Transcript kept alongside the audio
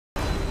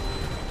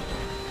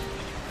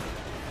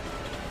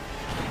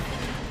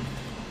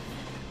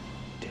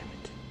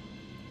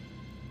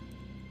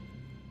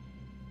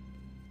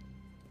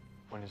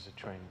When is the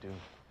train due?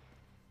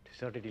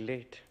 It's already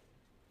late.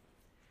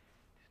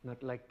 It's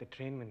not like the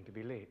trainman to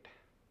be late.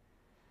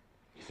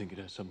 You think it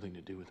has something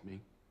to do with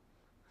me?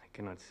 I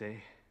cannot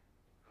say.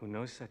 Who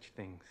knows such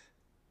things?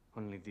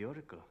 Only the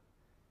Oracle.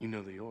 You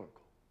know the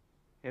Oracle?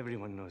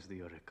 Everyone knows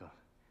the Oracle.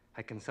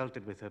 I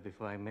consulted with her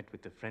before I met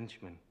with the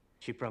Frenchman.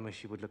 She promised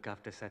she would look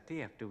after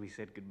Sati after we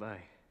said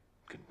goodbye.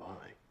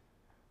 Goodbye?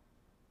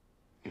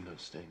 You're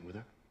not staying with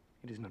her?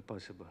 It is not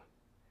possible.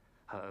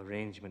 Her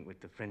arrangement with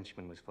the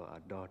Frenchman was for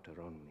our daughter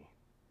only.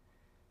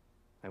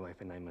 My wife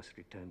and I must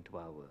return to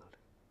our world.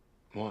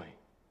 Why?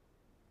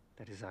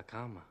 That is our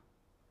karma.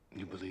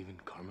 You believe in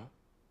karma?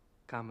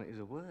 Karma is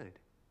a word,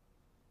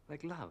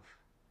 like love.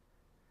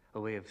 A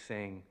way of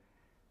saying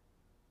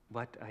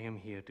what I am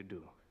here to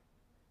do.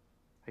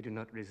 I do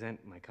not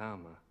resent my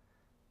karma.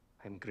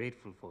 I am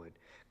grateful for it.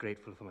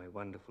 Grateful for my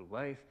wonderful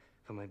wife,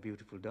 for my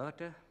beautiful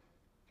daughter.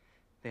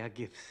 They are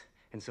gifts,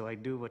 and so I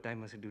do what I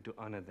must do to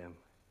honor them.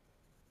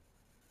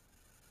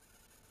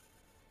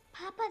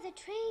 Papa, the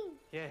train.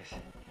 Yes.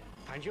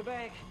 Find your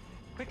bag.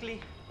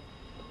 Quickly.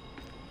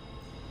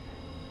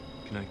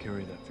 Can I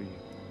carry that for you?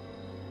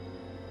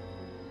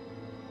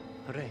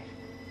 Hooray.